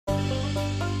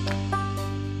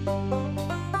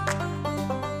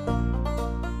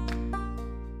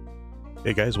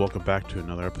Hey guys, welcome back to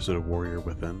another episode of Warrior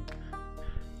Within.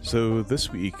 So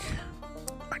this week,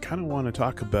 I kind of want to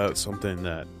talk about something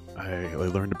that I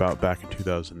learned about back in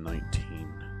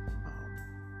 2019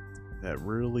 that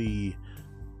really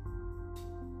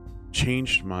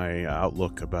changed my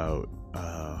outlook about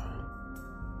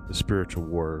the spiritual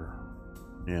war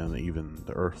and even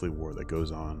the earthly war that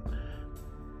goes on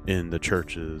in the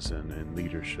churches and in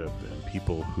leadership, and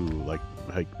people who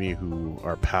like me who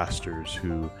are pastors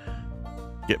who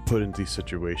get put into these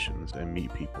situations and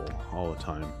meet people all the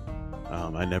time.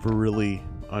 I never really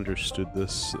understood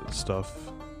this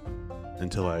stuff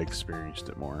until I experienced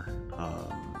it more.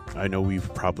 I know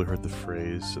we've probably heard the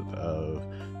phrase of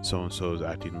so-and-so is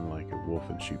acting like a wolf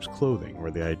in sheep's clothing,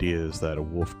 where the idea is that a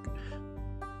wolf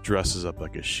dresses up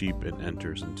like a sheep and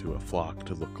enters into a flock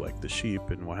to look like the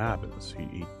sheep, and what happens?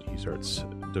 He starts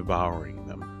devouring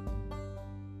them.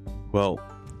 Well,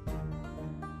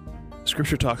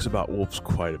 Scripture talks about wolves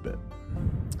quite a bit,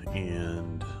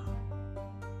 and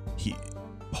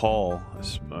Paul,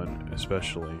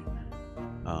 especially,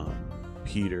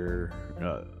 Peter,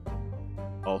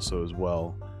 also as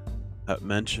well,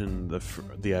 mentioned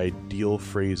the ideal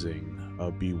phrasing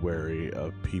of be wary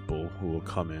of people who will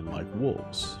come in like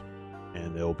wolves,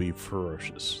 and they'll be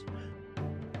ferocious.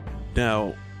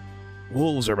 Now,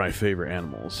 wolves are my favorite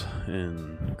animals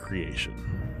in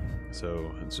creation.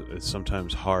 So it's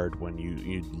sometimes hard when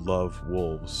you love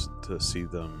wolves to see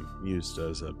them used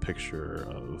as a picture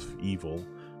of evil,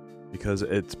 because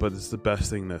it's the best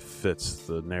thing that fits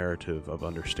the narrative of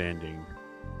understanding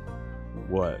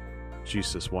what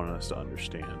Jesus wanted us to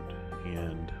understand.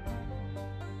 And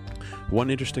one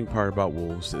interesting part about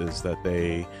wolves is that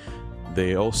they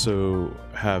also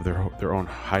have their own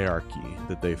hierarchy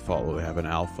that they follow. They have an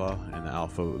alpha, and the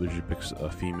alpha usually picks a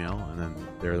female, and then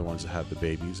they're the ones that have the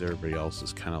babies. Everybody else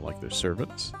is kind of like their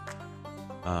servants.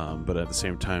 But at the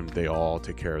same time, they all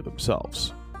take care of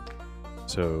themselves.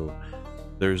 So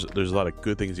there's a lot of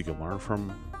good things you can learn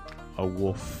from a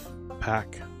wolf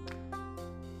pack.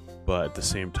 But at the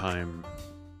same time,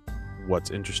 what's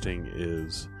interesting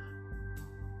is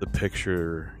the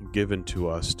picture given to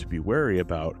us to be wary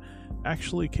about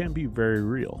actually can be very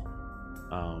real.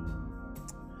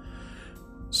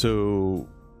 So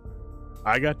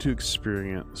I got to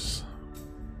experience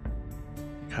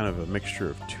kind of a mixture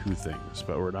of two things,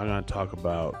 but we're not going to talk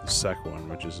about the second one,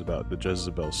 which is about the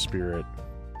Jezebel spirit,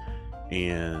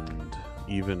 and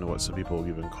even what some people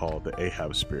even call the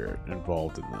Ahab spirit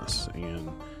involved in this.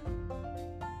 And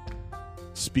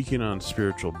speaking on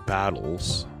spiritual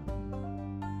battles,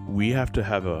 we have to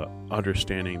have a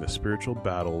understanding that spiritual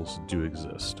battles do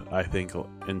exist. I think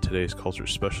in today's culture,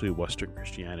 especially Western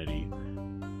Christianity,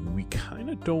 we kind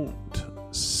of don't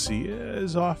see it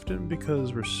as often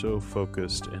because we're so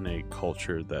focused in a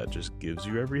culture that just gives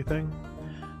you everything.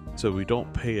 So we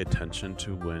don't pay attention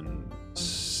to when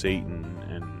Satan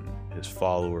and his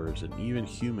followers and even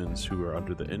humans who are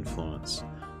under the influence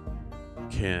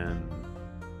can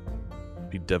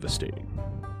be devastating.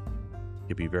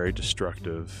 It can be very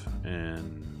destructive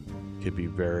and can be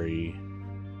very,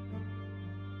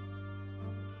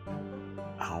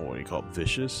 what do you call it,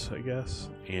 vicious, I guess.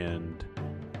 And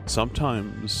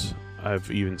sometimes I've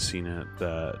even seen it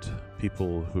that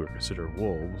people who are considered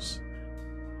wolves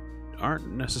aren't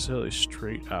necessarily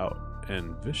straight out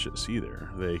and vicious either.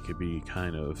 They could be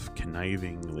kind of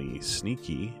connivingly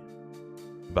sneaky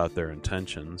about their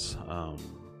intentions,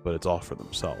 but it's all for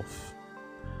themselves.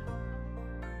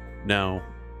 Now,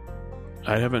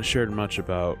 I haven't shared much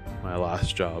about my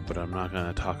last job, but I'm not going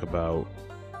to talk about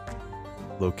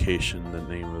location, the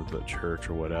name of the church,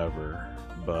 or whatever.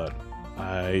 But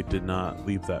I did not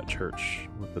leave that church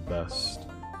with the best.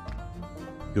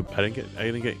 I didn't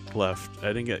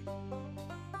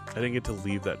get to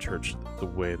leave that church the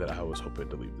way that I was hoping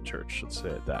to leave the church. Let's say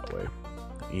it that way.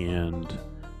 And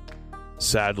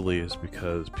sadly, it's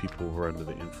because people were under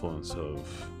the influence of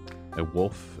a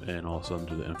wolf and also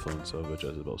under the influence of a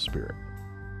Jezebel spirit.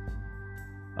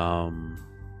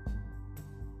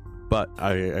 But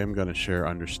I am going to share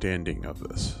understanding of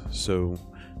this. So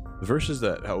the verses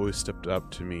that always stepped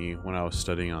up to me when I was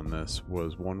studying on this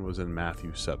was in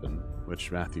Matthew 7,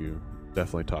 which Matthew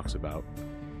definitely talks about.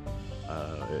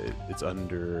 It's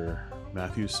under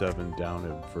Matthew 7 down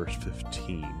at verse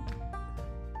 15.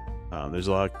 There's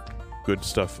a lot of good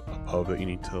stuff above that you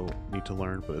need to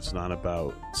learn, but it's not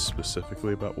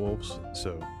specifically about wolves.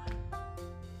 So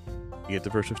you get to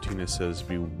verse 15. It says,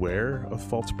 "Beware of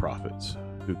false prophets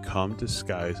who come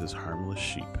disguised as harmless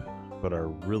sheep, but are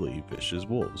really vicious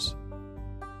wolves.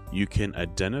 You can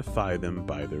identify them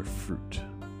by their fruit.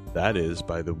 That is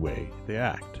by the way they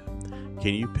act.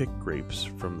 Can you pick grapes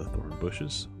from the thorn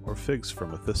bushes, or figs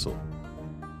from a thistle?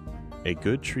 A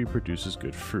good tree produces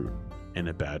good fruit, and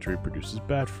a bad tree produces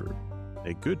bad fruit.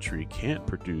 A good tree can't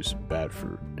produce bad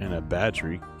fruit, and a bad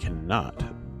tree cannot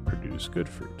produce good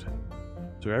fruit.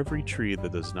 So every tree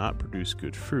that does not produce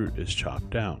good fruit is chopped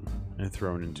down and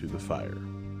thrown into the fire.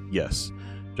 Yes,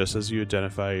 just as you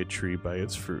identify a tree by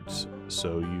its fruits,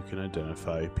 so you can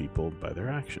identify people by their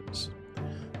actions.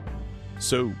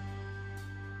 So,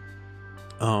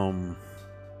 in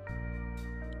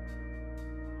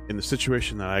the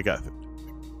situation that I got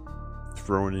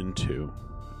thrown into,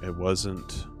 it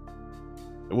wasn't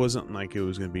like it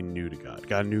was going to be new to God.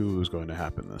 God knew it was going to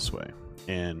happen this way.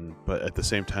 But at the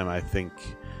same time, I think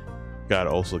God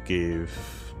also gave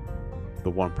the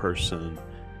one person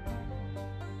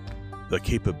the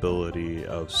capability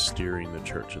of steering the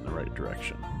church in the right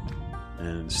direction.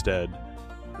 And instead,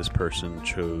 this person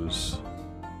chose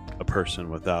a person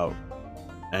without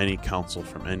any counsel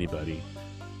from anybody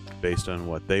based on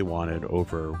what they wanted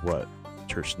over what the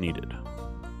church needed.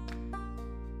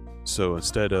 So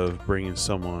instead of bringing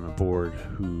someone aboard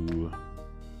who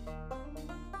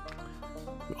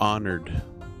honored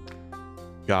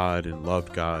God and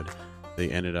loved God, they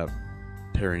ended up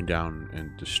tearing down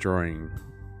and destroying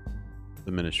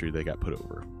the ministry they got put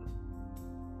over.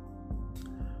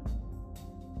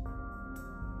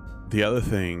 The other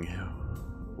thing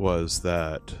was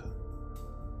that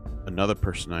another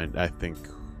person I think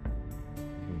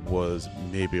was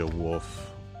maybe a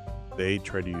wolf. They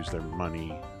tried to use their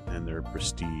money and their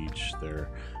prestige, their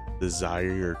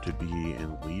desire to be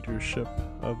in leadership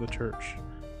of the church,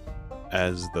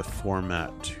 as the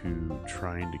format to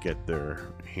trying to get their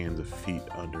hands and feet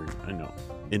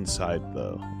inside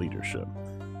the leadership.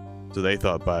 So they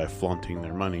thought by flaunting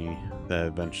their money that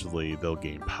eventually they'll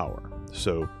gain power.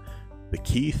 So the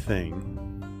key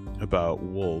thing about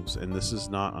wolves, and this is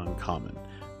not uncommon,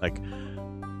 like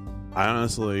I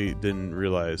honestly didn't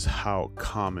realize how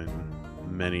common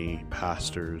many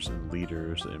pastors and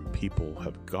leaders and people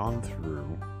have gone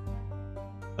through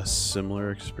a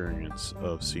similar experience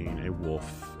of seeing a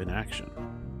wolf in action.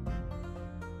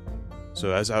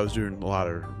 So as I was doing a lot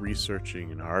of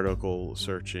researching and article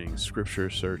searching, scripture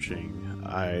searching,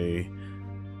 I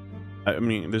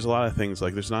mean, there's a lot of things,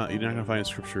 like you're not gonna find in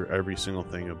scripture every single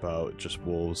thing about just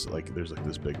wolves. Like there's like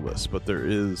this big list, but there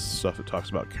is stuff that talks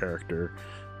about character,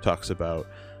 talks about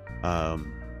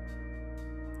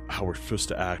how we're supposed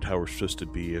to act, how we're supposed to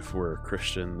be. If we're a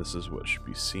Christian, this is what should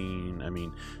be seen. I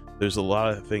mean, there's a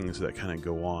lot of things that kind of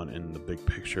go on in the big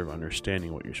picture of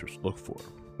understanding what you're supposed to look for.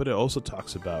 But it also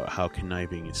talks about how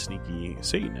conniving and sneaky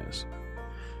Satan is.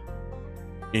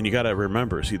 And you got to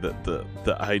remember, see, the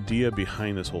idea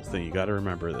behind this whole thing, you got to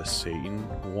remember that Satan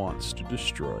wants to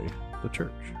destroy the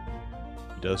church.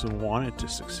 He doesn't want it to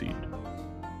succeed.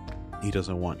 He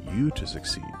doesn't want you to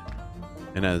succeed.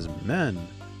 And as men,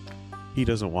 he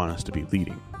doesn't want us to be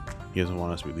leading. He doesn't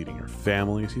want us to be leading our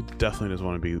families. He definitely doesn't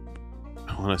want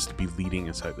us to be leading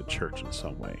inside the church in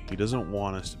some way. He doesn't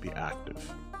want us to be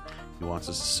active. He wants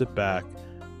us to sit back,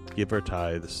 give our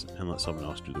tithes, and let someone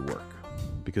else do the work.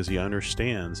 Because he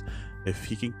understands if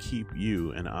he can keep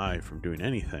you and I from doing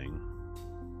anything,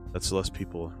 that's less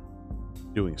people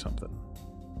doing something.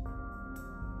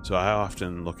 So I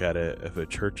often look at it, if a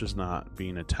church is not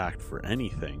being attacked for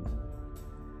anything,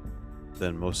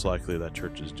 then most likely that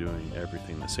church is doing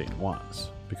everything that Satan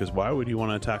wants. Because why would he want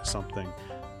to attack something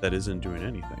that isn't doing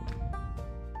anything?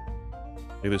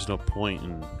 Like, there's no point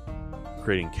in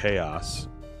creating chaos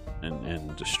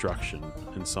and destruction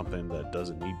in something that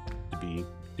doesn't need to be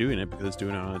doing it, because it's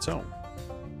doing it on its own.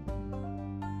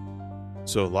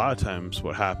 So a lot of times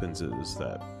what happens is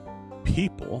that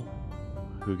people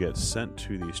who get sent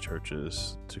to these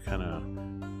churches to kind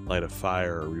of light a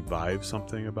fire or revive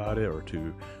something about it, or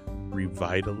to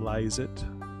revitalize it,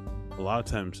 a lot of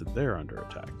times they're under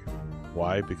attack.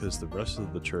 Why? Because the rest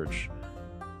of the church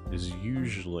is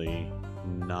usually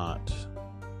not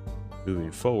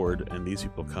moving forward, and these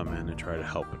people come in and try to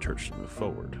help a church to move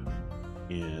forward.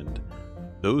 And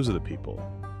those are the people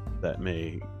that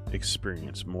may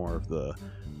experience more of the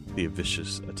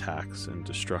vicious attacks and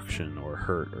destruction or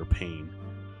hurt or pain,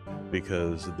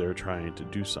 because they're trying to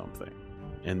do something.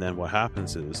 And then what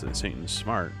happens is that Satan's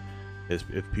smart, is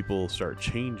if people start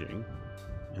changing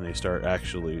and they start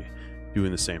actually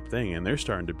doing the same thing, and they're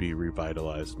starting to be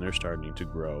revitalized and they're starting to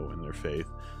grow in their faith,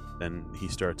 then he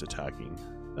starts attacking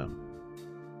them.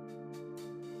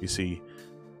 You see,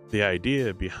 the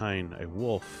idea behind a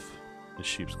wolf in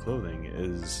sheep's clothing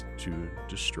is to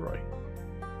destroy.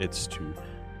 It's to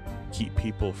keep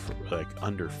people like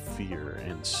under fear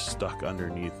and stuck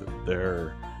underneath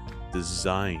their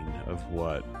design of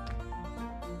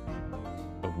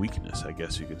weakness, I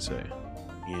guess you could say.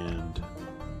 And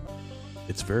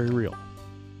it's very real.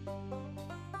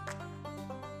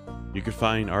 You could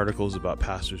find articles about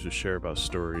pastors who share about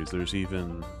stories. There's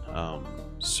even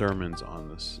sermons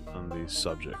on these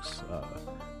subjects.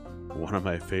 One of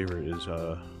my favorite is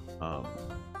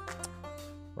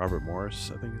Robert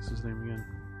Morris, I think is his name again.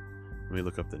 Let me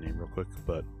look up the name real quick.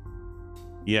 But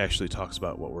he actually talks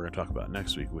about what we're going to talk about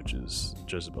next week, which is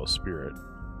Jezebel's spirit.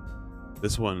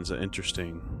 This one is an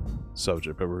interesting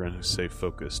subject, but we're going to stay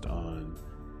focused on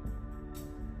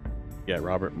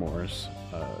Robert Morris.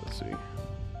 Let's see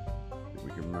if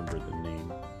we can remember the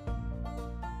name.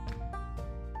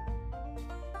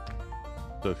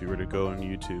 So if you were to go on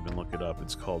YouTube and look it up,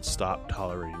 it's called Stop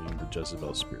Tolerating the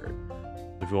Jezebel Spirit.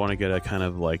 If you want to get a kind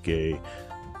of like a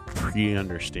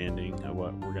pre-understanding of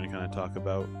what we're going to kind of talk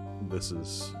about, this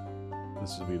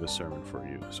will be the sermon for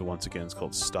you. So once again, it's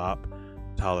called Stop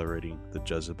Tolerating the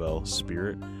Jezebel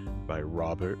Spirit by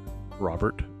Robert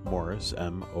Morris, Morris,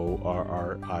 and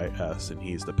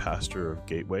he's the pastor of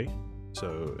Gateway.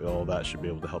 So all that should be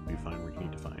able to help you find where you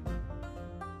need to find.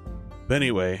 But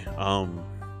anyway,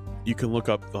 you can look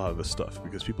up a lot of this stuff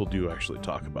because people do actually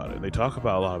talk about it. They talk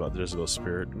about a lot about the Jezebel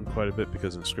spirit quite a bit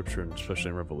because in Scripture, and especially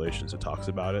in Revelations, it talks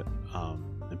about it.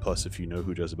 And plus, if you know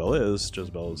who Jezebel is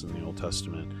in the Old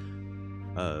Testament,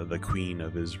 the queen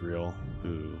of Israel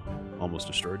who almost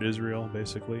destroyed Israel,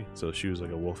 basically. So she was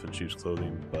like a wolf in sheep's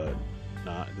clothing, but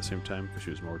not at the same time because she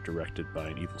was more directed by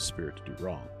an evil spirit to do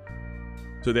wrong.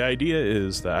 So the idea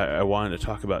is that I wanted to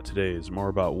talk about today is more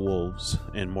about wolves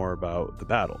and more about the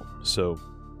battle. So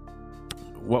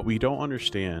what we don't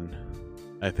understand,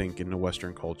 I think, in the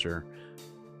Western culture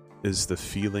is the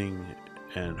feeling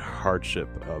and hardship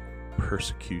of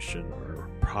persecution or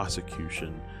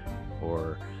prosecution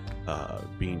or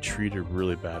being treated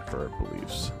really bad for our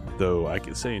beliefs. Though I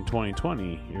could say in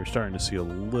 2020, you're starting to see a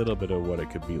little bit of what it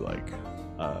could be like,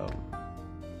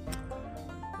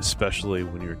 especially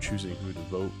when you're choosing who to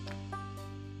vote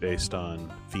based on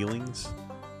feelings.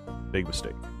 Big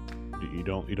mistake. You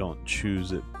don't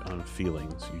choose it on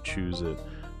feelings. You choose it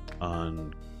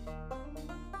on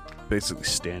basically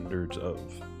standards of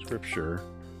Scripture.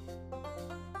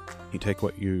 You take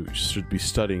what you should be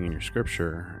studying in your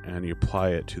Scripture and you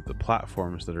apply it to the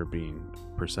platforms that are being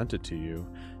presented to you,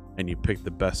 and you pick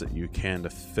the best that you can to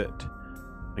fit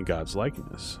in God's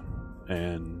likeness.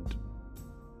 And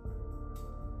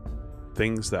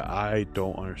things that I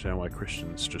don't understand why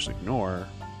Christians just ignore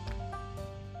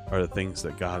are the things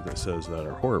that God says that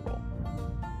are horrible.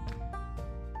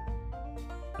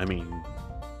 I mean,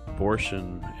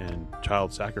 abortion and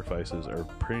child sacrifices are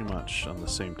pretty much on the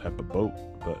same type of boat,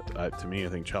 but to me, I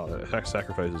think child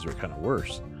sacrifices are kind of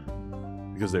worse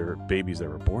because they were babies that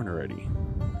were born already,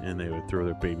 and they would throw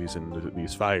their babies into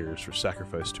these fires for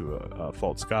sacrifice to a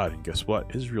false god. And guess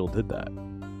what? Israel did that.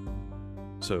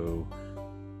 So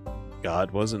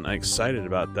God wasn't excited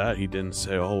about that. He didn't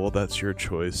say, oh, well, that's your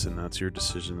choice and that's your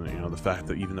decision. You know, the fact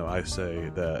that even though I say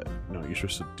that, you know, you're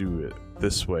supposed to do it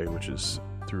this way, which is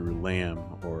through a lamb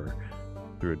or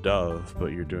through a dove,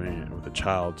 but you're doing it with a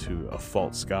child to a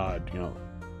false god, you know,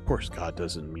 of course God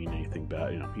doesn't mean anything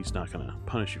bad. You know, he's not going to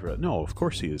punish you for that. No, of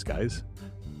course he is, guys.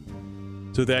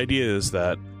 So the idea is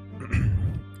that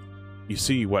you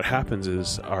see, what happens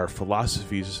is our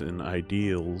philosophies and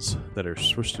ideals that are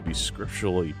supposed to be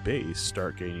scripturally based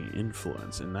start gaining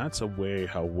influence, and that's a way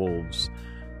how wolves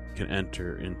can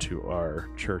enter into our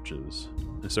churches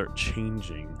and start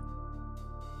changing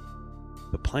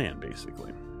the plan,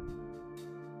 basically.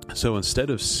 So instead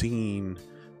of seeing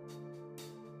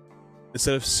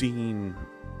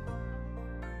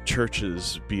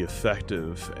churches be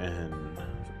effective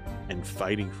and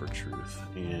fighting for truth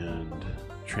and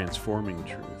transforming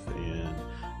truth and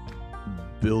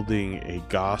building a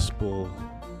gospel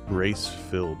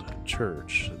grace-filled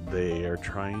church, they are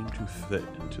trying to fit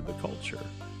into the culture.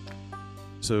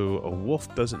 So a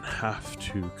wolf doesn't have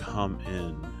to come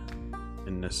in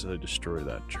and necessarily destroy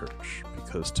that church,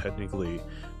 because technically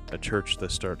a church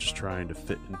that starts trying to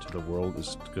fit into the world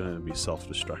is going to be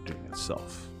self-destructing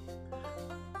itself.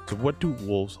 So what do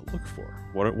wolves look for?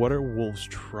 What are wolves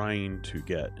trying to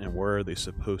get, and where are they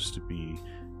supposed to be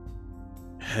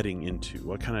heading into?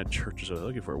 What kind of churches are they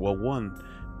looking for? Well, one,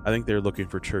 I think they're looking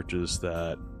for churches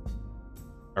that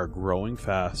are growing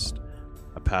fast,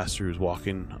 a pastor who's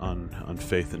walking on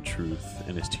faith and truth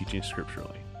and is teaching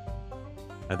scripturally.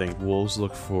 I think wolves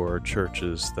look for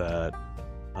churches that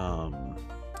are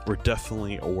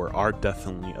definitely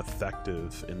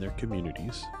effective in their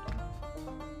communities.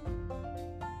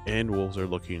 and wolves are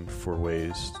looking for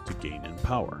ways to gain in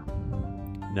power.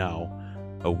 Now,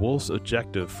 a wolf's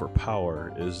objective for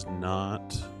power is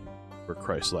not for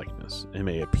Christ-likeness. It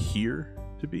may appear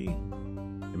to be,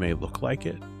 it may look like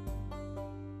it,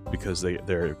 because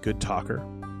they're a good talker.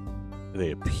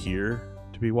 They appear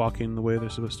to be walking the way they're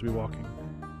supposed to be walking.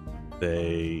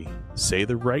 They say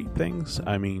the right things.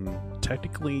 I mean,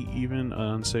 technically, even an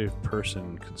unsaved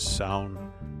person could sound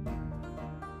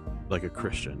like a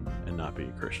Christian and not be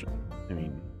a Christian. I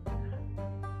mean,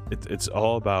 it's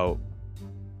all about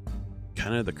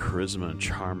kind of the charisma and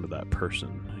charm of that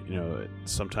person. You know,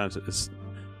 sometimes it's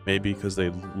maybe because they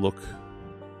look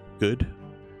good,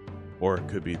 or it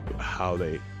could be how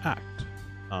they act.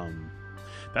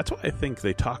 That's why I think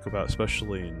they talk about,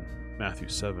 especially in Matthew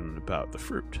 7, about the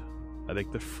fruit. I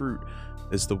think the fruit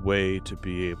is the way to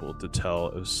be able to tell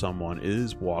if someone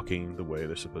is walking the way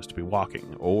they're supposed to be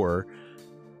walking, or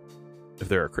if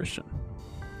they're a Christian.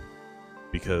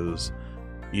 Because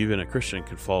even a Christian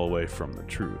can fall away from the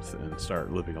truth and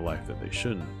start living a life that they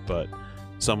shouldn't. But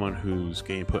someone who's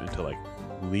getting put into like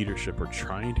leadership or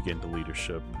trying to get into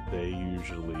leadership, they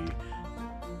usually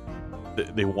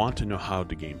they want to know how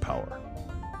to gain power.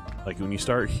 Like when you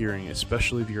start hearing,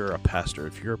 especially if you're a pastor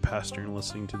and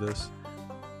listening to this,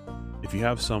 if you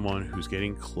have someone who's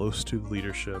getting close to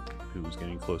leadership, who's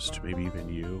getting close to maybe even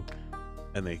you,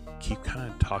 and they keep kind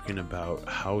of talking about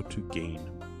how to gain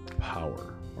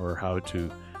power or how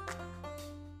to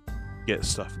get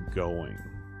stuff going.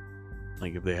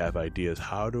 Like if they have ideas,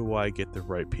 how do I get the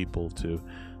right people to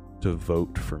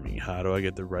vote for me? How do I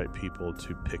get the right people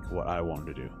to pick what I want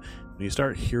to do? When you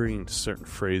start hearing certain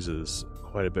phrases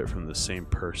quite a bit from the same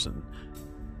person,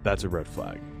 that's a red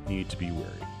flag. You need to be wary.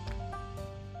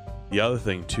 The other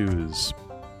thing too is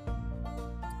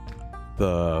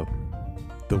the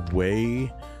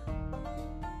way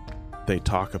they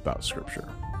talk about scripture,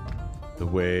 the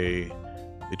way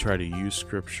they try to use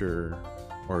scripture,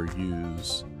 or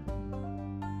use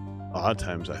a lot of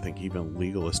times I think even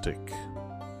legalistic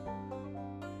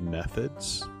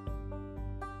methods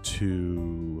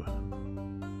to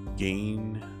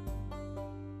gain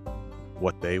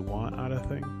what they want out of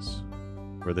things,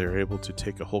 where they're able to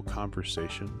take a whole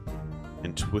conversation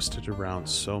and twist it around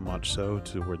so much so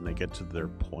to when they get to their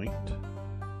point,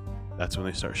 that's when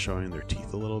they start showing their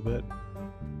teeth a little bit.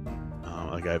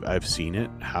 Like I've seen it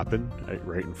happen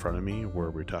right in front of me, where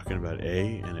we're talking about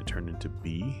A and it turned into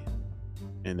B,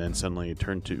 and then suddenly it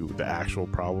turned to the actual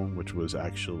problem, which was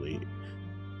actually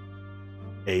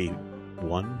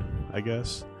A1, I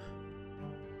guess.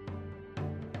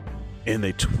 And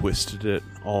they twisted it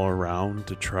all around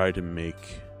to try to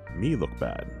make me look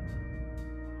bad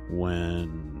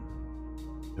when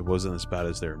it wasn't as bad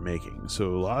as they were making.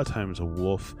 So a lot of times a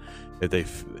wolf, if they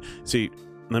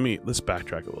let's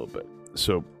backtrack a little bit.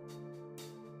 So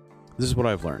this is what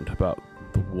I've learned about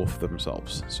the wolf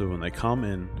themselves. So when they come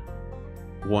in,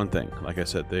 one thing, like I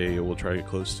said, they will try to get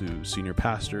close to senior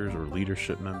pastors or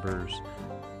leadership members,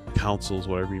 councils,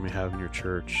 whatever you may have in your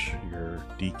church, your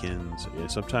deacons.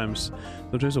 Sometimes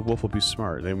a wolf will be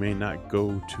smart. They may not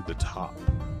go to the top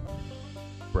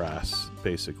brass,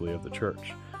 basically, of the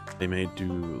church. They may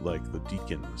do like the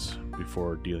deacons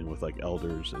before dealing with like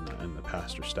elders and the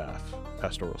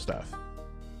pastoral staff.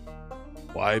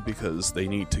 Why? Because they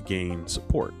need to gain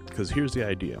support. Because here's the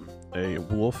idea: a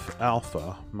wolf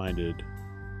alpha minded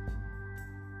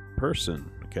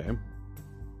person, okay,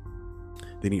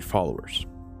 they need followers,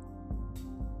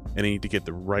 and they need to get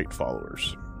the right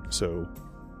followers. So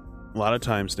a lot of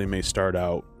times they may start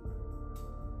out,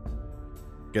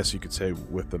 I guess you could say,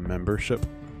 with the membership,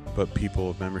 but people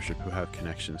with membership who have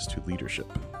connections to leadership,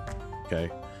 okay,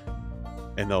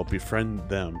 and they'll befriend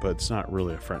them, but it's not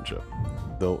really a friendship.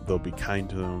 They'll be kind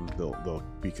to them, they'll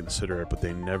be considerate, but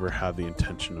they never have the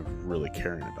intention of really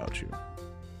caring about you.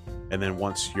 And then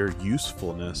once your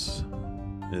usefulness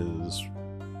is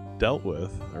dealt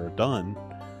with or done,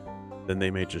 then they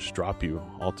may just drop you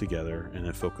altogether and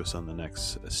then focus on the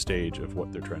next stage of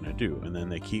what they're trying to do. And then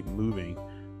they keep moving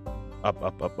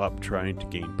up, trying to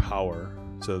gain power.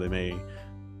 So they may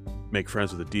make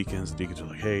friends with the deacons. The deacons are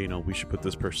like, hey, we should put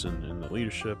this person in the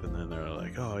leadership. And then they're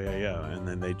like, oh, yeah. And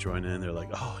then they join in. They're like,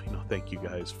 oh, thank you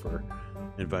guys for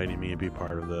inviting me and be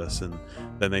part of this. And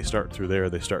then they start through there.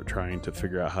 They start trying to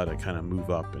figure out how to kind of move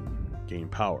up and gain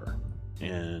power.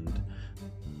 And,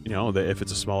 if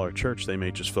it's a smaller church, they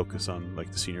may just focus on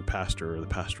like the senior pastor or the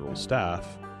pastoral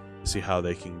staff to see how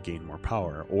they can gain more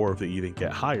power. Or if they even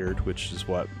get hired, which is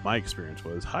what my experience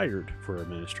was, hired for a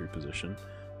ministry position,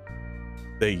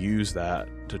 they use that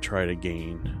to try to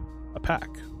gain a pack,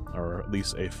 or at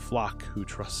least a flock who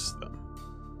trusts them.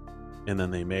 And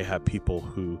then they may have people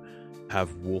who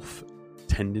have wolf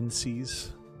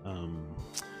tendencies,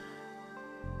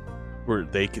 where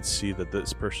they could see that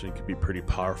this person could be pretty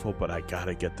powerful, but I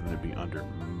gotta get them to be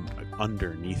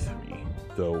underneath me.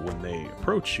 Though when they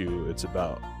approach you, it's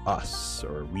about us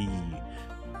or we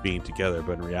being together,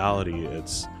 but in reality,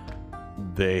 it's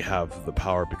they have the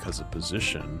power because of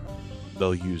position.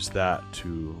 They'll use that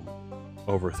to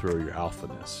overthrow your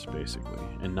alphaness, basically,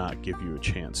 and not give you a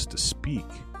chance to speak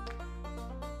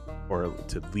or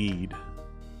to lead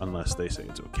unless they say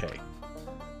it's okay,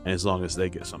 and as long as they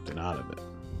get something out of it.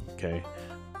 Okay,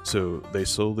 so they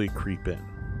slowly creep in,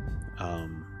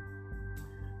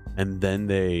 and then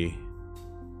they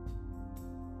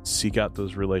seek out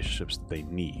those relationships that they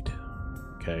need.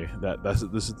 Okay, this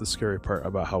is the scary part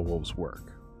about how wolves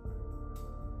work.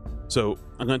 So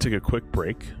I'm going to take a quick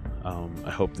break. I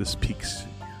hope this piques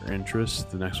your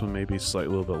interest. The next one may be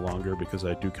slightly a little bit longer because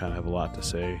I do kind of have a lot to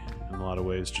say in a lot of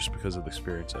ways, just because of the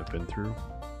experience I've been through.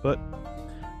 But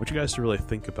I want you guys to really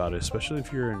think about it, especially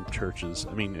if you're in churches.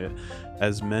 I mean,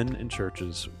 as men in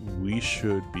churches, we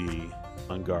should be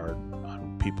on guard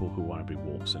on people who want to be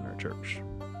wolves in our church.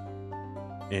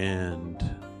 And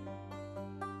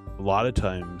a lot of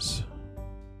times,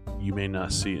 you may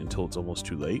not see it until it's almost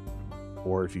too late.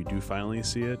 Or if you do finally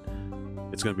see it,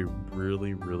 it's going to be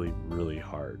really, really, really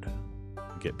hard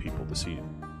to get people to see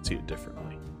it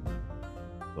differently.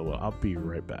 So I'll be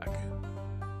right back.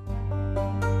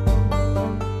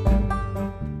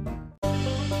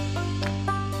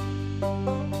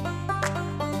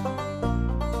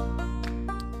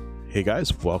 Hey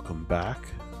guys, welcome back.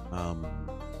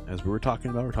 As we're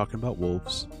talking about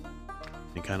wolves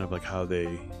and kind of like how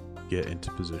they get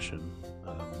into position.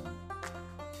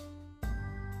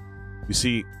 You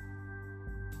see,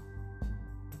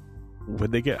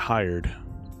 when they get hired,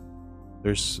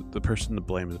 there's the person to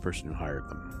blame is the person who hired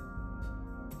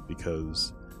them.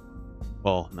 Because,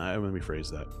 well, let me rephrase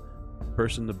that. The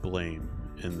person to blame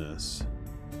in this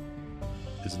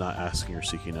is not asking or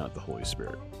seeking out the Holy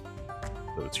Spirit.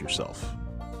 So it's yourself.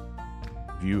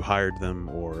 If you hired them,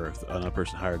 or if another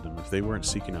person hired them, if they weren't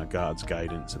seeking out God's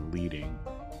guidance and leading,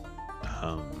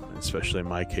 especially in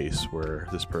my case where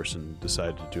this person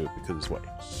decided to do it because it's what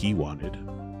he wanted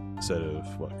instead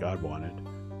of what God wanted,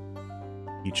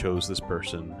 he chose this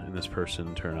person, and this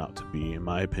person turned out to be, in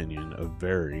my opinion, a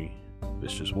very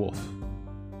vicious wolf.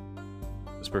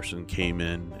 This person came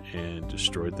in and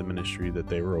destroyed the ministry that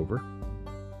they were over,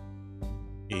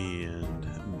 and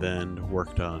then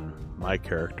worked on my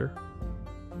character,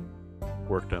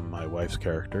 worked on my wife's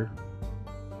character,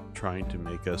 trying to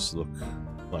make us look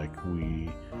like we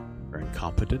are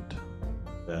incompetent,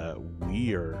 that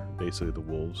we are basically the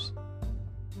wolves,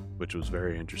 which was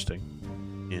very interesting.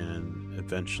 And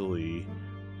eventually,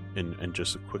 in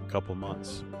just a quick couple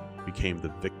months, became the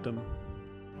victim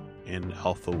and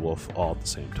alpha wolf all at the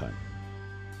same time.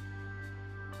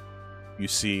 You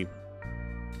see,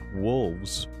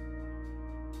 wolves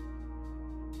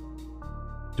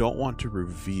don't want to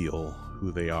reveal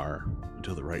who they are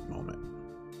until the right moment.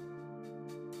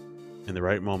 And the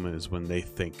right moment is when they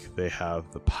think they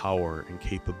have the power and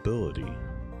capability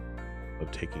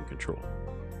of taking control.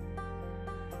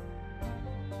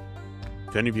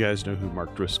 If any of you guys know who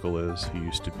Mark Driscoll is, he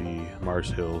used to be Mars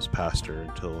Hill's pastor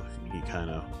until he kind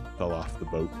of fell off the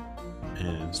boat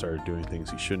and started doing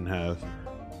things he shouldn't have.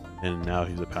 And now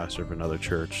he's a pastor of another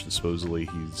church. Supposedly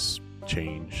he's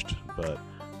changed, but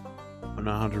I'm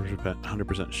not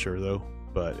 100% sure though.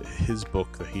 But his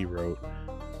book that he wrote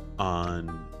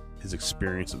on his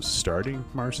experience of starting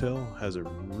Mars Hill has a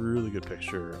really good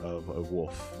picture of a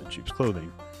wolf in sheep's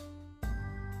clothing.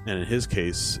 And in his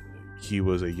case, he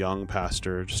was a young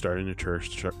pastor starting a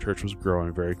church. The church was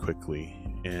growing very quickly,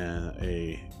 and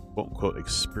a quote-unquote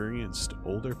experienced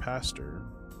older pastor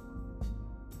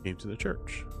came to the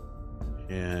church,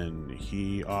 and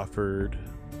he offered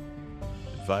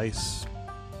advice.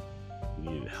 He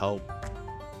needed help.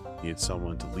 He needed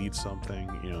someone to lead something.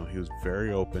 He was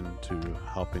very open to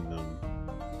helping them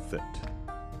fit.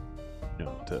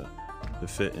 To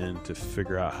fit in, to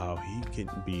figure out how he can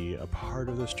be a part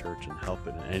of this church and help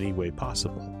it in any way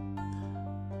possible.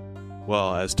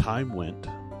 Well, as time went,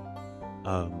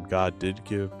 God did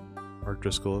give Mark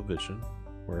Driscoll a vision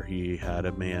where he had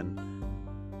a man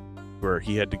where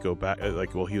he had to go back,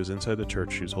 he was inside the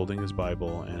church, he was holding his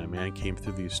Bible, and a man came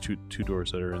through these two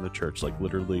doors that are in the church, like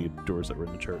literally doors that were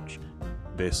in the church,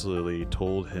 basically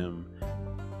told him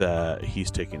that he's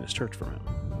taking his church from him.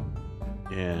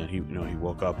 And he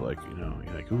woke up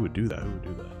who would do that? Who would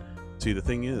do that? See, the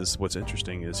thing is, what's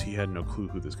interesting is he had no clue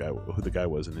who the guy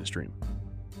was in his dream.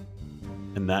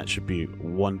 And that should be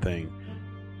one thing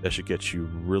that should get you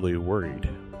really worried,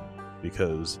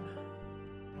 because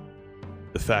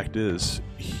the fact is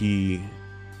he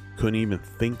couldn't even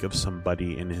think of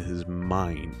somebody in his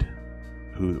mind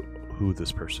who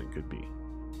this person could be.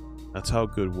 That's how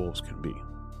good wolves can be.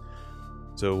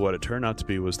 So what it turned out to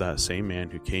be was that same man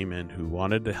who came in, who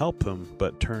wanted to help him,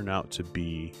 but turned out to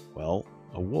be, well,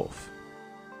 a wolf.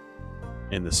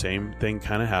 And the same thing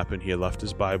kind of happened. He had left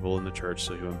his Bible in the church,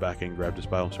 so he went back and grabbed his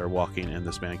Bible and started walking, and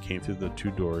this man came through the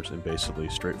 2 doors and basically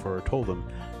straightforward told him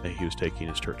that he was taking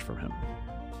his church from him.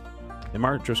 And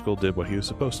Mark Driscoll did what he was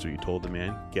supposed to. He told the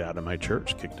man, "Get out of my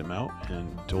church," kicked him out,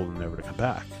 and told him never to come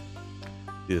back.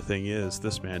 The thing is,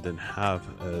 this man didn't have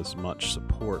as much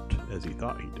support as he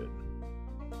thought he did.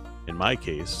 In my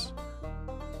case,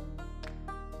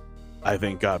 I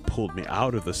think God pulled me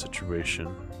out of the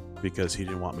situation because he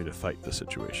didn't want me to fight the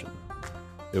situation.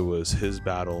 It was his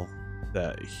battle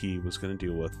that he was going to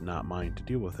deal with, not mine to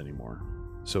deal with anymore.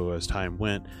 So as time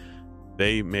went,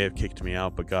 they may have kicked me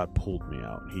out, but God pulled me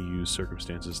out. He used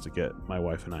circumstances to get my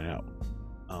wife and I out.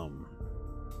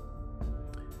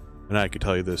 And I could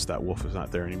tell you this, that wolf is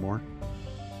not there anymore.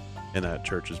 And that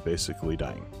church is basically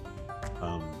dying.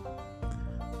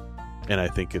 And I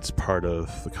think it's part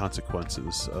of the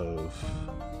consequences of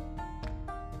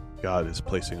God is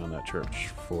placing on that church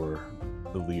for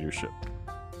the leadership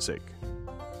sake.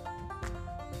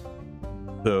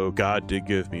 Though God did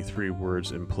give me 3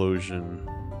 words: implosion,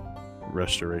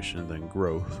 restoration, then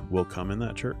growth will come in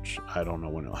that church. I don't know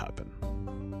when it'll happen.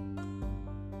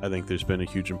 I think there's been a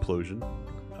huge implosion.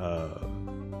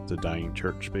 It's a dying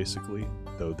church, basically,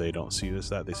 though they don't see it as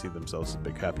that. They see themselves as a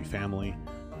big happy family,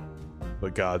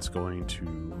 but God's going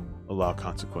to allow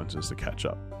consequences to catch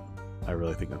up. I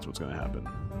really think that's what's going to happen.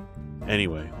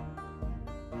 Anyway,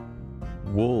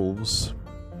 wolves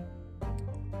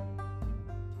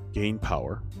gain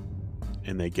power,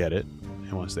 and they get it,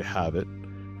 and once they have it,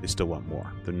 they still want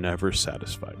more. They're never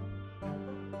satisfied.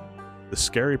 The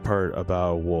scary part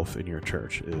about a wolf in your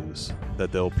church is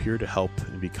that they'll appear to help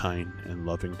and be kind and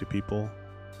loving to people,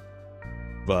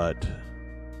 but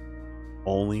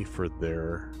only for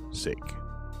their sake.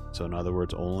 So in other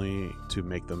words, only to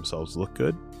make themselves look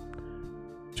good,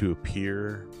 to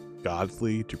appear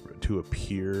godly, to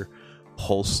appear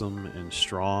wholesome and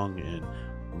strong and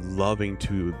loving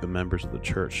to the members of the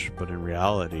church. But in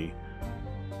reality,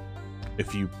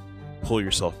 if you pull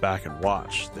yourself back and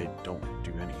watch, they don't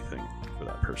do anything for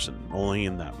that person. Only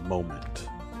in that moment,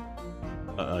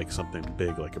 like something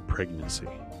big like a pregnancy,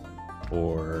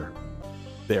 or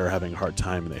they're having a hard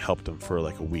time and they helped them for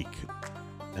like a week,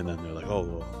 and then they're like, "Oh,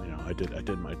 well, I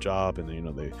did my job," and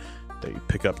then, they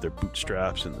pick up their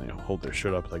bootstraps and they hold their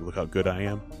shirt up like, "Look how good I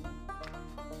am."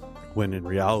 When in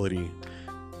reality,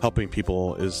 helping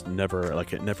people is never,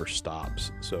 like, it never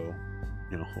stops. So,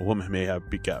 a woman may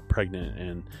got pregnant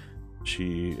and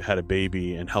she had a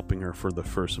baby, and helping her for the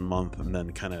first month and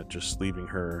then kind of just leaving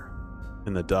her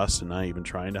in the dust and not even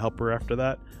trying to help her after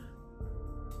that,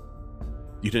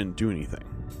 you didn't do anything.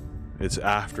 It's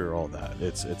after all that.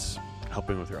 It's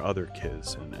helping with her other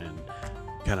kids and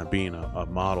kind of being a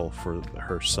model for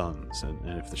her sons. And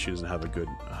if she doesn't have a good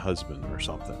husband or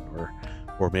something,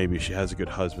 or maybe she has a good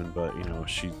husband, but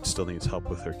she still needs help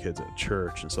with her kids at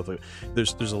church and stuff like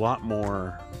that. There's a lot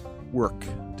more work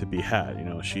to be had.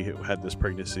 She had this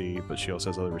pregnancy, but she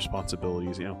also has other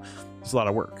responsibilities. It's a lot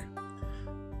of work.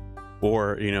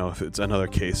 Or if it's another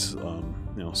case,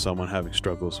 someone having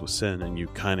struggles with sin, and you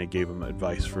kind of gave them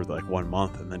advice for like 1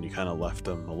 month, and then you kind of left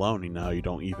them alone, and now you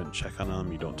don't even check on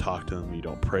them, you don't talk to them, you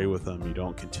don't pray with them, you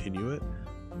don't continue it,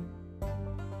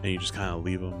 and you just kind of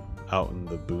leave them out in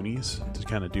the boonies to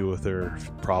kind of deal with their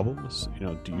problems.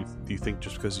 Do you think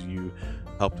just because you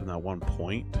helped them at one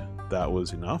point that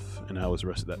was enough and that was the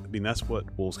rest of that? I mean, that's what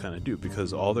wolves kind of do,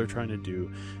 because all they're trying to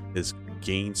do is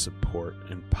gain support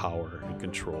and power and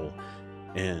control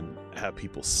and have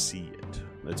people see it.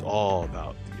 It's all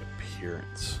about the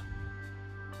appearance.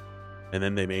 And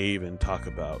then they may even talk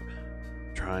about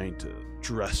trying to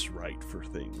dress right for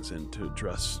things, and to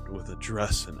dress with a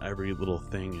dress and every little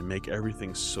thing, and make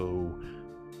everything so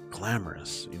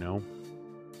glamorous,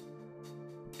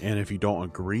 And if you don't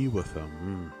agree with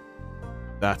them,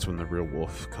 that's when the real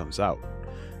wolf comes out.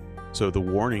 So the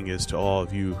warning is to all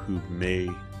of you who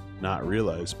may not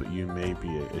realize, but you may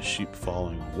be a sheep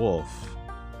following a wolf.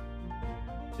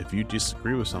 If you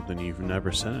disagree with something, you've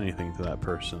never said anything to that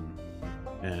person,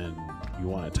 and you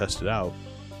want to test it out,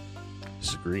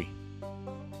 disagree.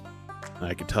 And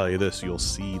I can tell you this, you'll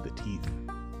see the teeth,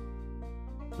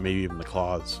 maybe even the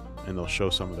claws, and they'll show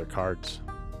some of their cards.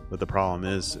 But the problem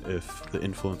is, if the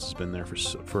influence has been there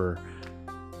for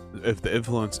if the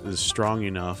influence is strong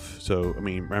enough. So, I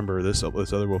mean, remember this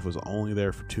other wolf was only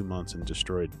there for 2 months and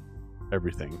destroyed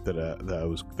everything that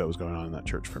was going on in that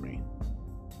church for me,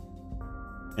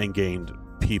 and gained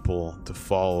people to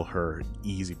follow her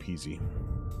easy peasy.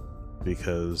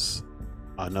 Because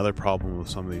another problem with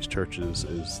some of these churches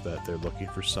is that they're looking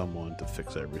for someone to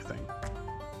fix everything.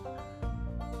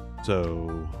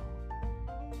 So,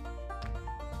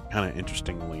 kind of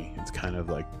interestingly, it's kind of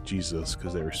like Jesus,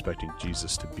 because they're expecting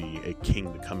Jesus to be a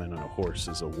king to come in on a horse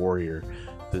as a warrior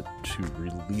to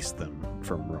release them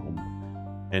from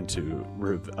Rome and to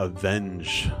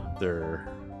avenge their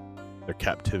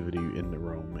captivity into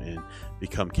Rome and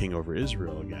become king over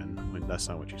Israel again, when that's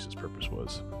not what Jesus' purpose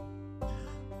was.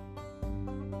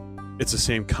 It's the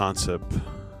same concept,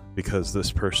 because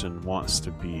this person wants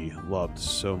to be loved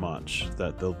so much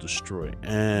that they'll destroy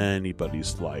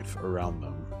anybody's life around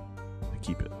them to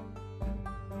keep it.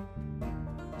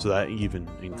 So that even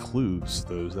includes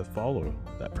those that follow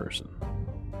that person.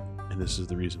 And this is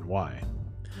the reason why.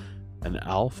 An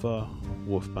alpha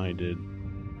wolf-minded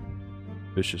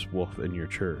vicious wolf in your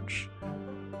church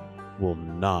will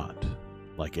not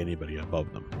like anybody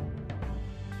above them.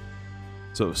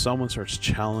 So if someone starts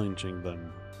challenging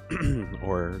them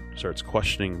or starts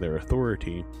questioning their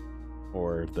authority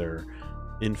or their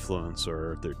influence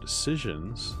or their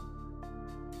decisions,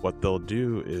 what they'll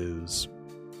do is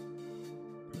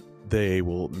they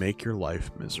will make your life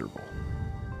miserable,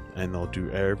 and they'll do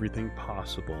everything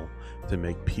possible to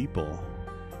make people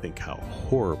think how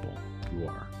horrible you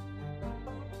are.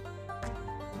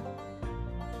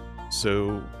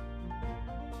 So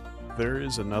there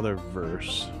is another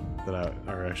verse that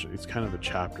actually it's kind of a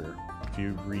chapter. If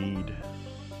you read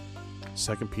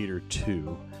 2 Peter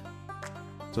 2,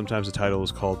 sometimes the title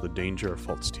is called The Danger of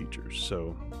False Teachers.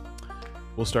 So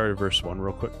we'll start at verse 1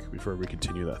 real quick before we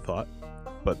continue that thought.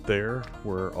 But there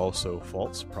were also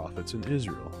false prophets in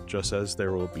Israel, just as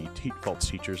there will be false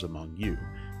teachers among you.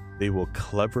 They will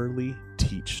cleverly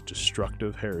teach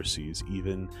destructive heresies,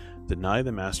 even deny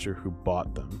the master who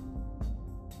bought them.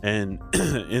 And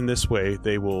in this way,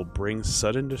 they will bring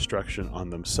sudden destruction on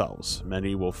themselves.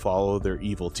 Many will follow their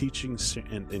evil teachings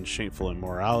and shameful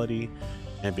immorality,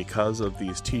 and because of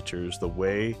these teachers, the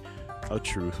way of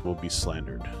truth will be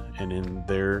slandered. And in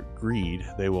their greed,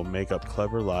 they will make up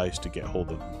clever lies to get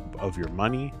hold of your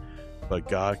money, but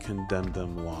God condemned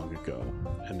them long ago,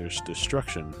 and their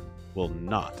destruction will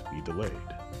not be delayed.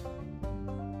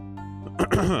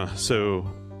 So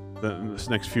this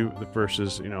next few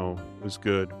verses, is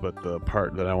good, but the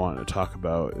part that I wanted to talk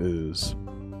about is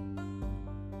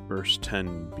verse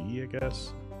 10b, I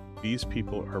guess. These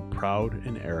people are proud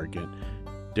and arrogant,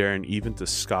 daring even to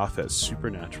scoff at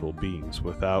supernatural beings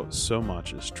without so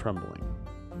much as trembling.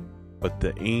 But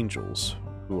the angels,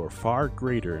 who are far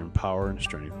greater in power and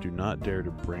strength, do not dare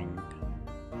to bring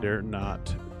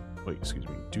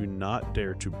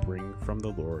from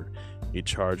the Lord a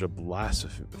charge of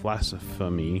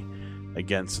blasphemy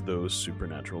against those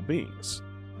supernatural beings.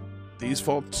 These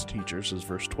false teachers, as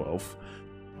verse 12,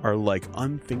 are like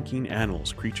unthinking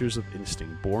animals, creatures of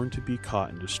instinct, born to be caught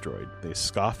and destroyed. They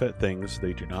scoff at things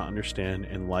they do not understand,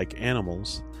 and like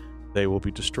animals, they will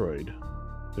be destroyed.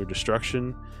 Their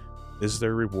destruction is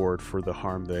their reward for the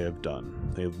harm they have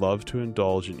done. They love to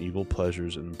indulge in evil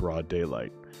pleasures in broad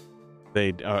daylight.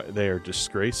 They are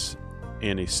disgrace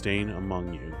and a stain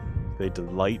among you. They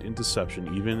delight in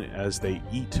deception, even as they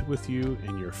eat with you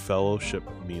in your fellowship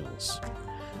meals.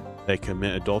 They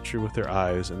commit adultery with their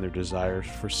eyes, and their desire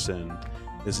for sin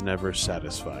is never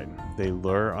satisfied. They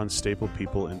lure unstable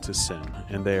people into sin,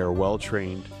 and they are well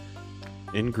trained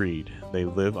in greed. They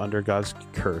live under God's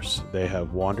curse. They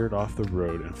have wandered off the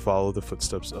road and follow the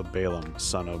footsteps of Balaam,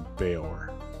 son of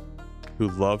Beor, who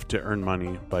loved to earn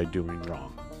money by doing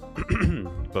wrong.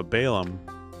 But Balaam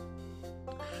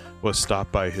was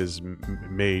stopped by his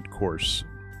mad course,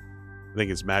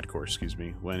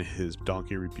 when his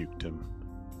donkey rebuked him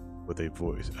with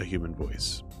a human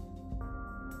voice.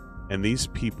 And these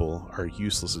people are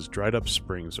useless as dried up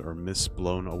springs or mist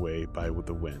blown away by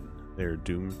the wind. They are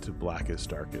doomed to blackest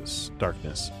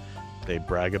darkness. They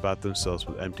brag about themselves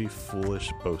with empty,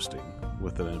 foolish boasting,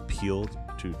 with an appeal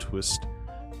to twist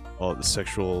all the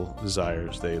sexual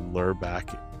desires. They lure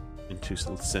back into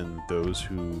sin those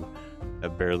who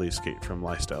have barely escaped from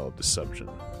lifestyle of deception.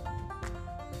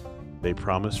 They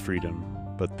promise freedom,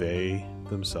 but they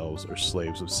themselves are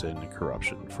slaves of sin and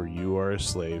corruption, for you are a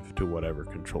slave to whatever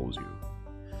controls you.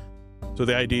 So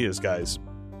the idea is, guys,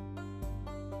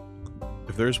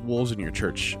 if there's wolves in your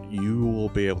church, you will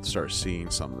be able to start seeing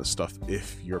some of this stuff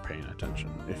if you're paying attention.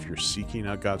 If you're seeking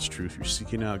out God's truth, you're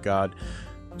seeking out God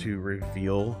to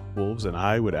reveal wolves, and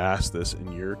I would ask this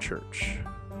in your church.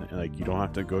 Like, you don't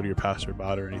have to go to your pastor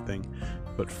about it or anything,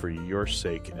 but for your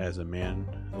sake as a man,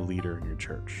 a leader in your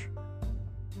church,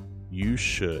 you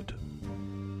should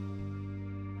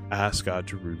ask God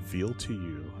to reveal to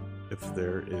you if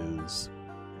there is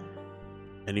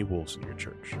any wolves in your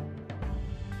church.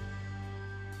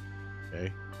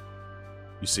 Okay?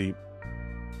 You see,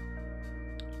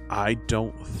 I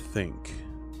don't think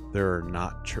there are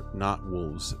not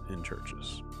wolves in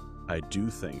churches. I do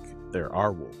think there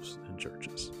are wolves in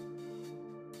churches.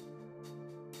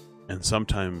 And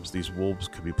sometimes these wolves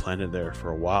could be planted there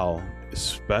for a while,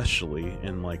 especially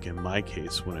in my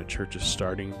case, when a church is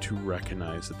starting to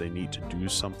recognize that they need to do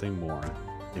something more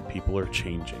and people are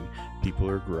changing, people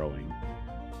are growing.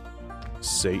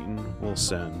 Satan will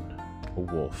send a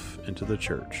wolf into the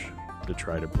church to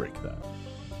try to break that.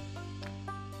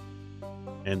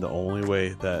 And the only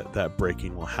way that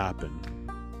breaking will happen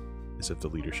is if the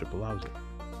leadership allows it.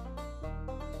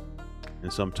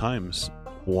 And sometimes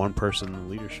one person in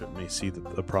leadership may see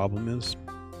that the problem is,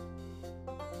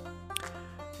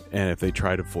 and if they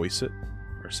try to voice it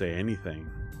or say anything,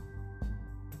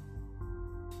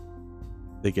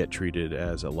 they get treated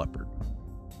as a leopard.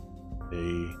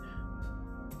 They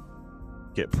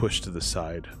get pushed to the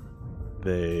side.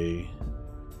 They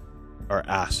are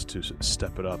asked to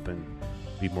step it up and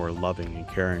be more loving and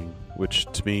caring, which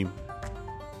to me,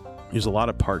 there's a lot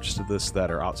of parts to this that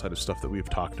are outside of stuff that we've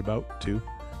talked about too,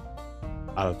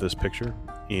 out of this picture.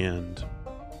 And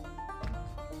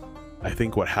I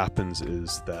think what happens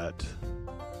is that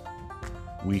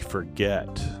we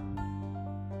forget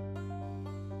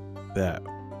that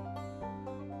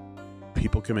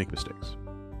people can make mistakes.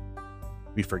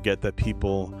 We forget that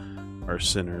people are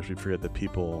sinners. We forget that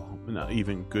people, not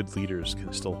even good leaders,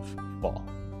 can still fall.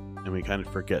 And we kind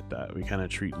of forget that. We kind of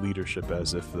treat leadership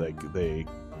as if they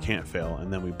can't fail,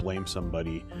 and then we blame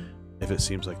somebody if it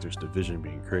seems like there's division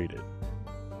being created.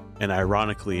 And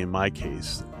ironically, in my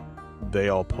case, they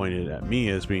all pointed at me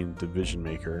as being the division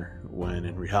maker, when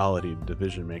in reality, the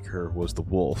division maker was the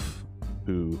wolf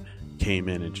who came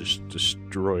in and just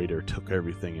destroyed or took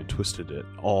everything and twisted it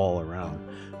all around.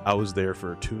 I was there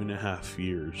for 2.5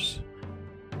 years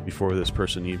before this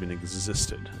person even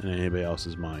existed in anybody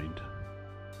else's mind.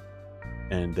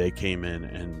 And they came in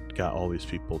and got all these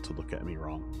people to look at me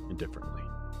wrong and differently.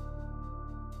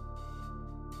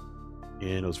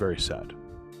 And it was very sad,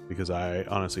 because I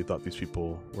honestly thought these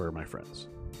people were my friends.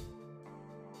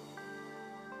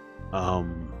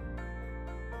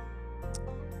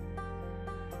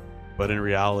 But in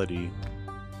reality,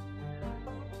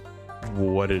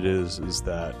 what it is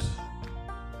that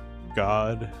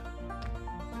God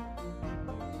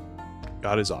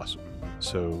is awesome.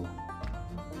 So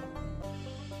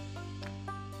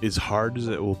as hard as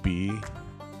it will be,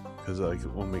 because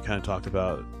when we kind of talked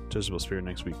about Jezebel Spirit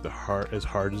next week, as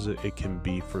hard as it can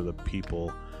be for the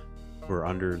people who are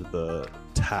under the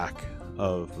attack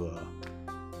of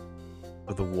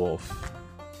the wolf,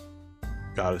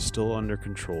 God is still under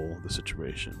control of the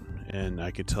situation. And I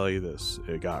could tell you this,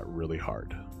 it got really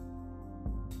hard.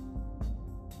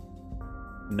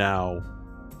 Now,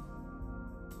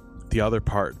 the other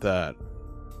part that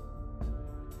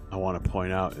I want to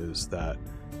point out is that,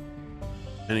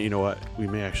 and you know what, we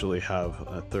may actually have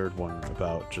a third one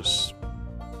about just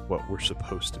what we're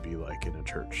supposed to be like in a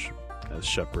church as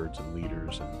shepherds and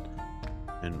leaders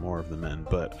and more of the men.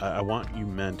 But I want you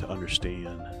men to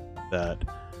understand that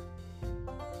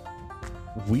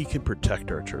we can protect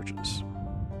our churches.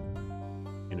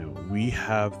 You know, we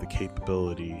have the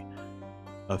capability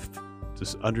of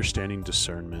just understanding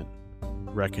discernment,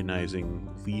 recognizing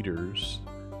leaders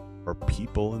or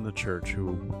people in the church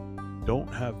who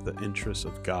don't have the interests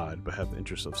of God but have the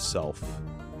interests of self,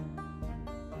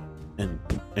 and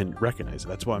recognize it.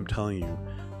 That's why I'm telling you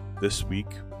this week,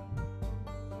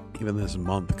 even this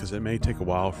month, because it may take a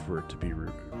while for it to be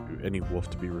any wolf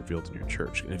to be revealed in your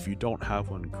church. And if you don't have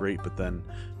one, great, but then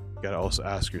you gotta also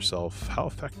ask yourself, how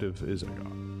effective is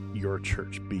your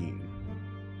church being?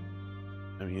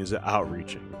 I mean, is it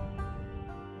outreaching?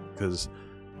 Because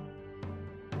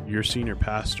your senior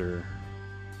pastor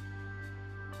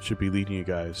should be leading you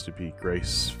guys to be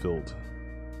grace-filled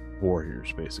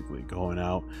warriors, basically, going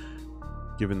out,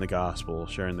 giving the gospel,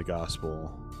 sharing the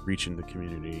gospel, reaching the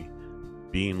community,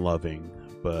 being loving,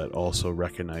 but also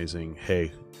recognizing,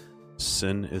 hey,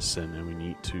 sin is sin and we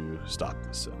need to stop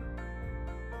the sin.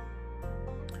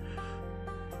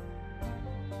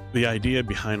 The idea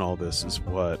behind all this is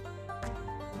what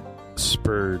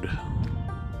spurred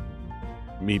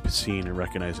me seeing and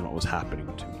recognizing what was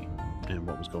happening to me and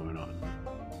what was going on.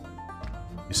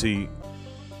 You see,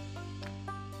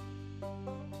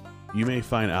 you may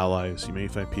find allies, you may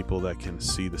find people that can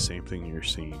see the same thing you're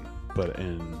seeing, but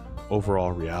in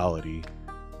overall reality,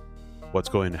 what's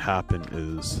going to happen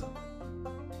is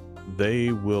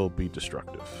they will be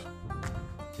destructive,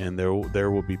 and there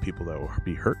will be people that will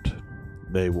be hurt.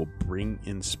 They will bring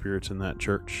in spirits in that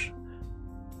church,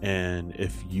 and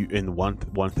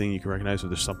one thing you can recognize, if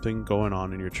there's something going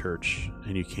on in your church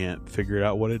and you can't figure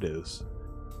out what it is,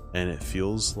 and it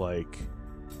feels like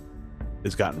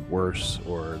it's gotten worse,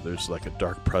 or there's like a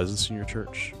dark presence in your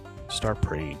church, start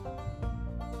praying.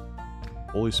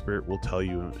 Holy Spirit will tell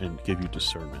you and give you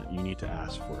discernment. You need to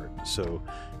ask for it. So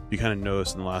you kind of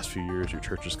notice in the last few years your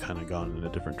church has kind of gone in a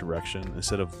different direction.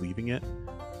 Instead of leaving it,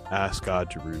 ask God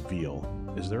to reveal,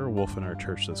 is there a wolf in our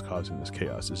church that's causing this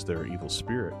chaos? Is there an evil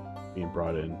spirit being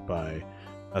brought in by,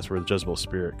 that's where the Jezebel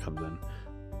spirit comes in,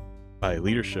 by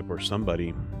leadership or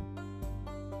somebody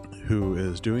who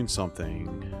is doing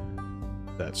something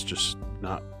that's just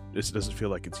not, it doesn't feel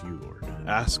like it's you, Lord.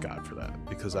 Ask God for that,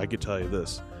 because I could tell you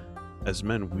this, as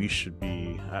men, we should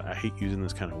be, I hate using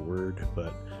this kind of word,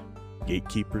 but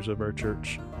gatekeepers of our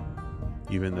church,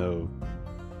 even though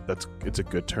it's a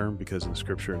good term, because in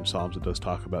scripture and Psalms it does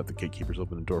talk about the gatekeepers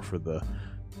open the door for the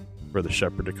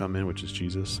shepherd to come in, which is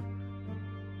Jesus.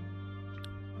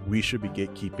 We should be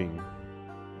gatekeeping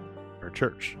our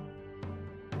church.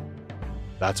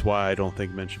 That's why I don't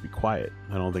think men should be quiet.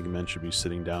 I don't think men should be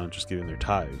sitting down and just giving their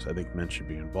tithes. I think men should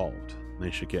be involved.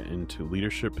 They should get into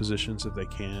leadership positions if they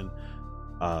can,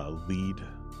 lead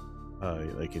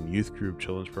like in youth group,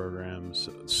 children's programs,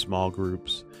 small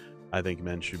groups. I think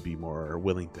men should be more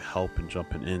willing to help and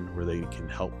jumping in where they can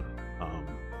help,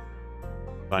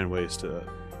 find ways to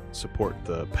support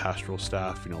the pastoral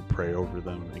staff, pray over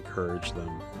them, encourage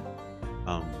them.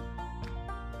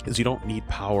 Because you don't need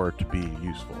power to be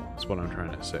useful. That's what I'm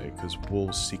trying to say, because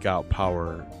we'll seek out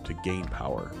power to gain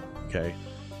power, okay?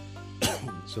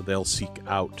 So they'll seek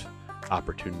out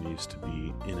opportunities to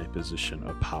be in a position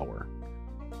of power.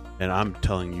 And I'm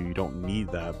telling you, you don't need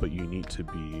that, but you need to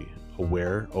be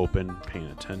aware, open, paying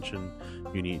attention.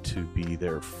 You need to be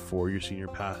there for your senior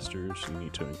pastors. You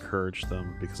need to encourage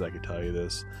them, because I can tell you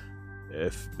this,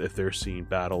 if they're seeing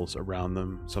battles around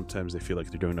them, sometimes they feel like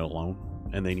they're doing it alone,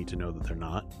 and they need to know that they're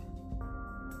not.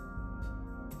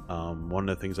 One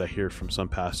of the things I hear from some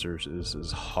pastors is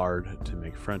it's hard to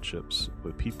make friendships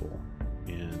with people,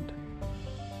 and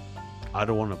I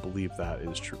don't want to believe that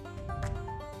is true.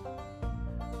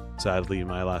 Sadly,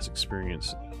 my last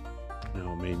experience,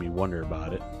 made me wonder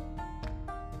about it.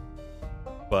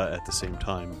 But at the same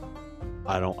time,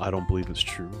 I don't believe it's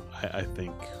true. I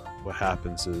think what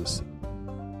happens is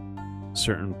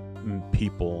certain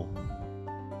people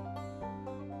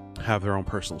have their own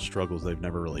personal struggles they've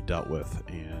never really dealt with,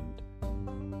 and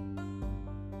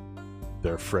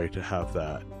they're afraid to have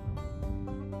that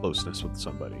closeness with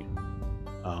somebody.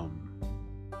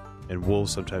 And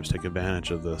wolves sometimes take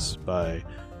advantage of this by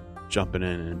jumping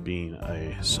in and being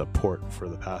a support for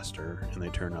the pastor, and they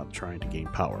turn out trying to gain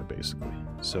power, basically.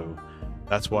 So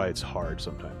that's why it's hard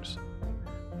sometimes.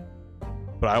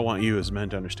 But I want you as men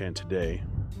to understand today,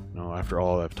 after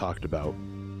all I've talked about,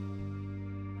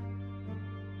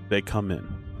 they come in,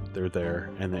 they're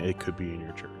there, and it could be in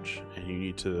your church. And you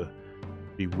need to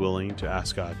be willing to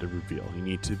ask God to reveal. You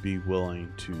need to be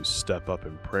willing to step up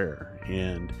in prayer.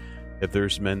 And if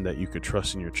there's men that you could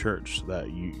trust in your church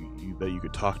that you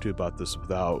could talk to about this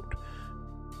without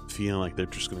feeling like they're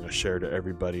just going to share to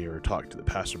everybody or talk to the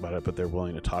pastor about it, but they're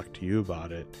willing to talk to you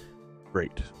about it,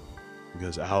 great.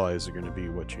 Because allies are going to be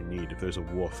what you need. If there's a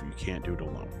wolf, you can't do it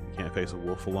alone. You can't face a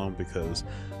wolf alone, because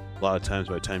a lot of times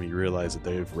by the time you realize that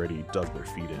they've already dug their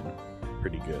feet in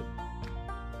pretty good.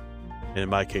 And in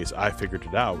my case, I figured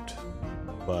it out,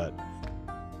 but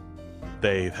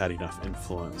they've had enough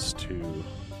influence to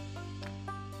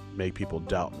make people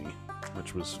doubt me,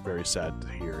 which was very sad to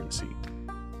hear and see.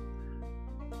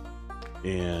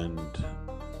 And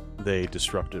they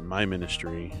disrupted my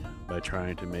ministry by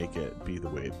trying to make it be the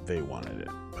way they wanted it,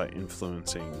 by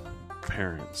influencing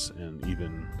parents and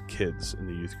even kids in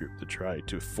the youth group to try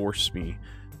to force me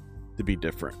to be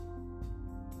different.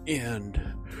 And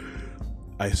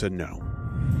I said no.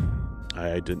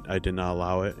 I did not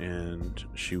allow it, and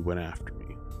she went after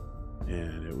me,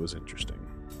 and it was interesting.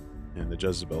 And the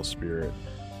Jezebel spirit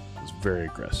was very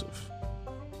aggressive.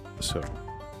 So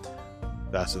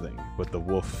that's the thing. But the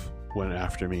wolf went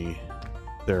after me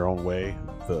their own way.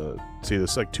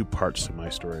 There's like two parts to my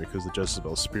story, because the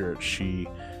Jezebel spirit, she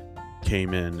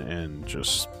came in and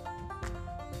just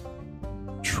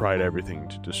tried everything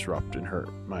to disrupt and hurt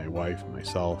my wife and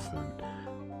myself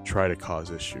and try to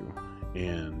cause issue.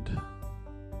 And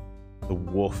the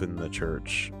wolf in the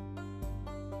church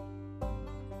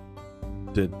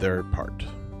did their part.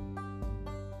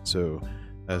 So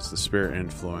as the spirit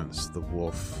influence, the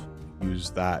wolf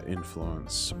used that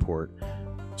influence support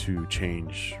to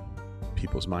change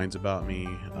people's minds about me,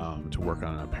 to work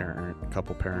on a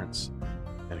couple parents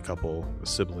and a couple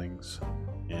siblings,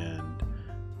 and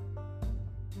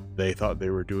they thought they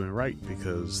were doing right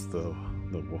because the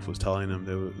wolf was telling them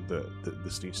that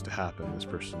this needs to happen,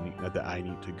 that I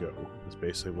need to go. Is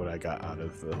basically what I got out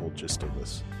of the whole gist of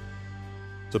this.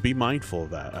 So be mindful of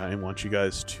that. I want you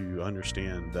guys to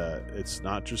understand that it's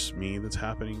not just me that's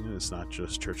happening. It's not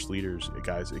just church leaders.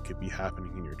 Guys, it could be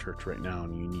happening in your church right now,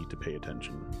 and you need to pay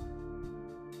attention.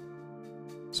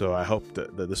 So I hope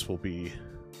that this will be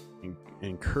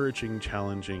encouraging,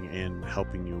 challenging, and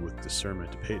helping you with discernment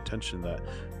to pay attention that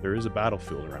there is a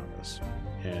battlefield around us.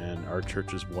 And our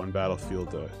church is one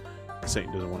battlefield that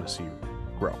Satan doesn't want to see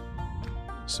grow.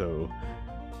 So,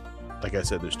 like I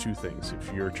said, there's two things.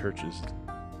 If your church is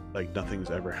like nothing's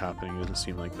ever happening, it doesn't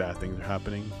seem like bad things are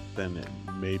happening, then it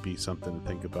may be something to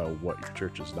think about what your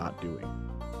church is not doing.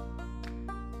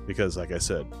 Because like I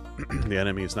said, the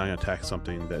enemy is not going to attack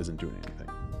something that isn't doing anything.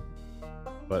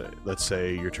 But let's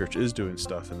say your church is doing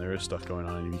stuff and there is stuff going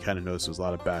on, and you kind of notice there's a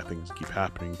lot of bad things that keep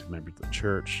happening to members of the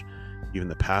church, even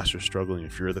the pastor's struggling.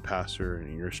 If you're the pastor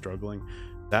and you're struggling,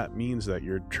 that means that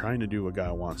you're trying to do what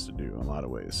God wants to do in a lot of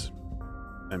ways.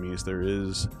 That means there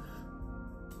is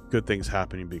good things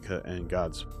happening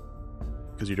because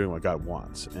you're doing what God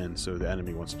wants, and so the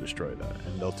enemy wants to destroy that,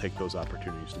 and they'll take those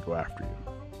opportunities to go after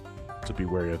you. So be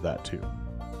wary of that too.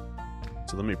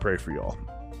 So let me pray for you all.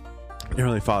 Dear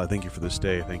Heavenly Father, thank you for this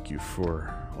day. Thank you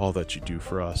for all that you do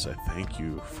for us. I thank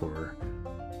you for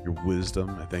your wisdom.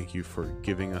 I thank you for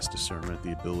giving us discernment,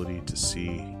 the ability to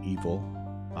see evil.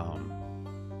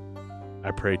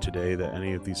 I pray today that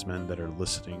any of these men that are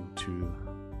listening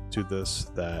to this,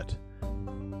 that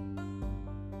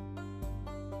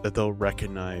they'll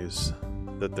recognize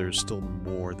that there's still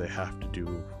more they have to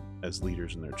do as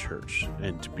leaders in their church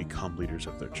and to become leaders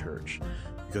of their church,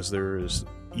 because there is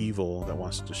evil that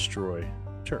wants to destroy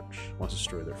church, wants to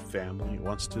destroy their family,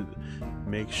 wants to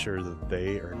make sure that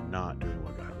they are not doing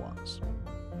what God wants.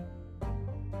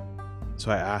 So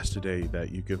I ask today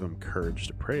that you give them courage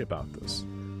to pray about this,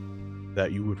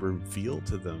 that you would reveal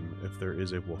to them if there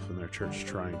is a wolf in their church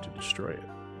trying to destroy it,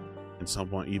 and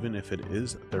someone, even if it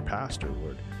is their pastor,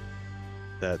 Lord,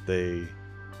 that they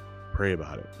pray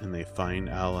about it and they find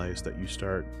allies, that you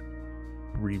start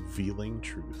revealing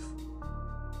truth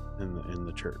in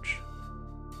the church,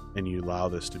 and you allow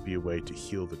this to be a way to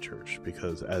heal the church,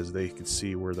 because as they can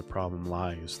see where the problem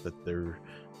lies, that their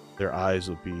eyes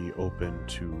will be open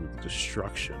to the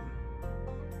destruction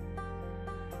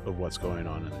of what's going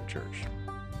on in their church.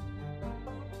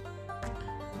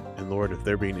 And Lord, if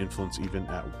they're being influenced even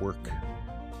at work,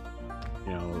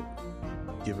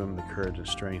 give them the courage and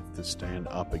strength to stand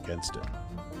up against it,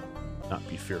 not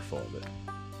be fearful of it.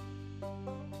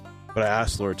 But I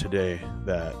ask, Lord, today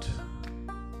that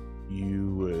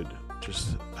you would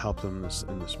just help them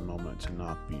in this moment to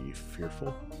not be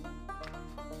fearful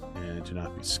and to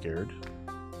not be scared,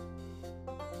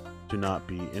 to not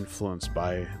be influenced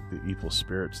by the evil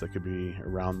spirits that could be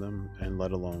around them, and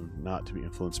let alone not to be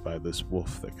influenced by this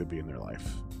wolf that could be in their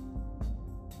life.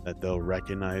 That they'll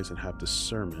recognize and have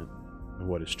discernment of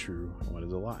what is true and what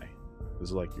is a lie.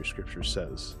 Because like your scripture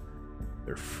says,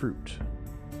 their fruit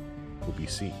will be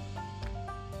seen.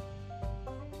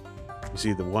 You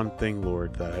see, the one thing,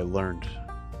 Lord, that I learned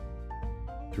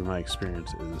through my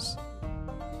experience is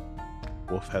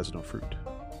wolf has no fruit.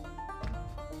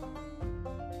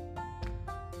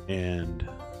 And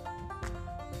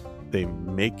they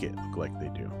make it look like they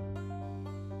do.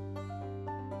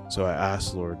 So I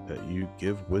ask, Lord, that you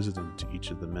give wisdom to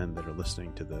each of the men that are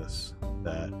listening to this,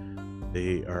 that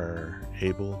they are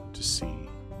able to see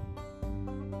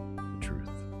the truth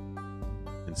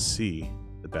and see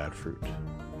the bad fruit.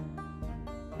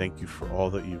 Thank you for all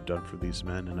that you've done for these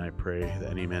men, and I pray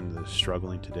that any men that are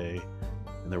struggling today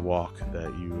in their walk,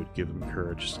 that you would give them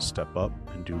courage to step up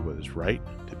and do what is right,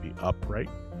 to be upright,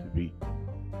 to be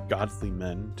godly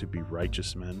men, to be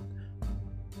righteous men,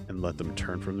 and let them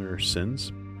turn from their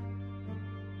sins.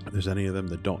 If there's any of them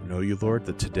that don't know you, Lord,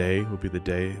 that today will be the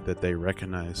day that they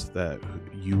recognize that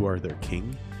you are their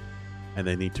King, and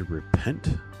they need to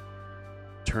repent,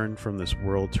 turn from this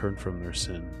world, turn from their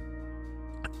sin,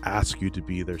 ask you to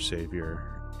be their Savior,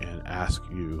 and ask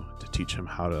you to teach them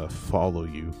how to follow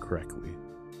you correctly.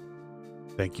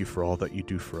 Thank you for all that you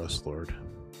do for us, Lord.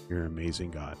 You're an amazing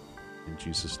God. In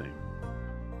Jesus' name,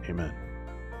 amen.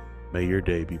 May your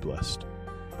day be blessed.